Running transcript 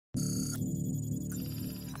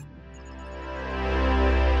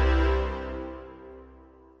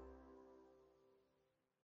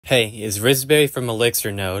Hey, it's Risberry from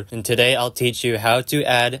Elixir Node, and today I'll teach you how to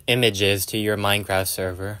add images to your Minecraft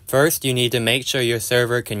server. First, you need to make sure your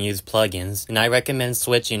server can use plugins, and I recommend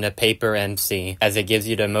switching to PaperMC, as it gives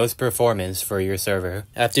you the most performance for your server.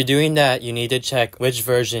 After doing that, you need to check which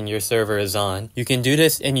version your server is on. You can do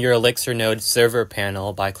this in your Elixir Node server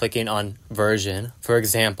panel by clicking on version. For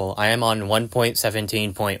example, I am on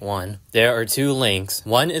 1.17.1. There are two links.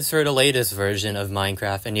 One is for the latest version of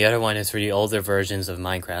Minecraft, and the other one is for the older versions of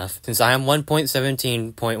Minecraft. Since I am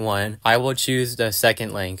 1.17.1, I will choose the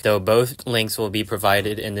second link, though both links will be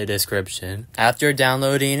provided in the description. After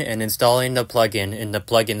downloading and installing the plugin in the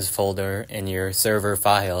plugins folder in your server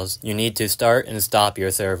files, you need to start and stop your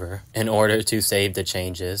server in order to save the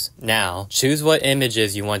changes. Now, choose what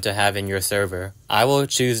images you want to have in your server. I will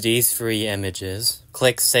choose these three images.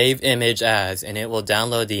 Click Save Image As, and it will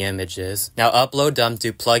download the images. Now upload them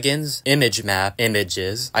to Plugins, ImageMap,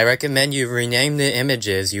 Images. I recommend you rename the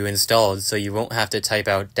images you installed so you won't have to type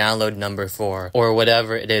out download number 4 or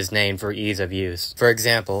whatever it is named for ease of use. For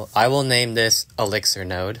example, I will name this Elixir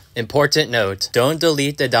Node. Important note, don't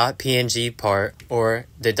delete the .png part or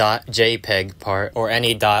the .jpeg part or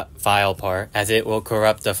any .file part, as it will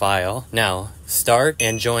corrupt the file. Now, start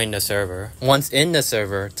and join the server. Once in the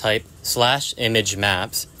server, type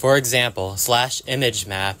 /ImageMaps. For example,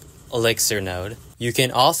 /ImageMap Elixir Node. You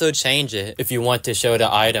can also change it if you want to show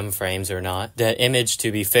the item frames or not, the image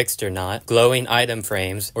to be fixed or not, glowing item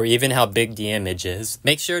frames, or even how big the image is.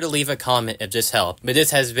 Make sure to leave a comment if this helped. But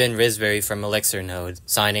this has been Risberry from Elixir Node,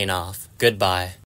 signing off. Goodbye.